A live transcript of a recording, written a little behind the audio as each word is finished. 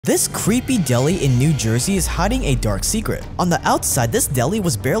This creepy deli in New Jersey is hiding a dark secret. On the outside, this deli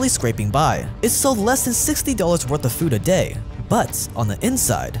was barely scraping by. It sold less than $60 worth of food a day. But on the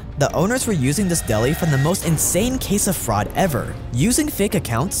inside, the owners were using this deli for the most insane case of fraud ever. Using fake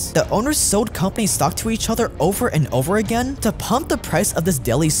accounts, the owners sold company stock to each other over and over again to pump the price of this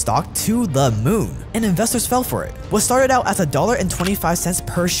deli stock to the moon, and investors fell for it. What started out as $1.25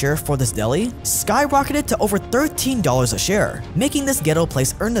 per share for this deli skyrocketed to over $13 a share, making this ghetto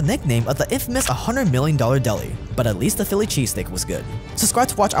place earn the nickname of the infamous $100 million deli. But at least the Philly cheesesteak was good. Subscribe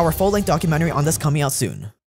to watch our full-length documentary on this coming out soon.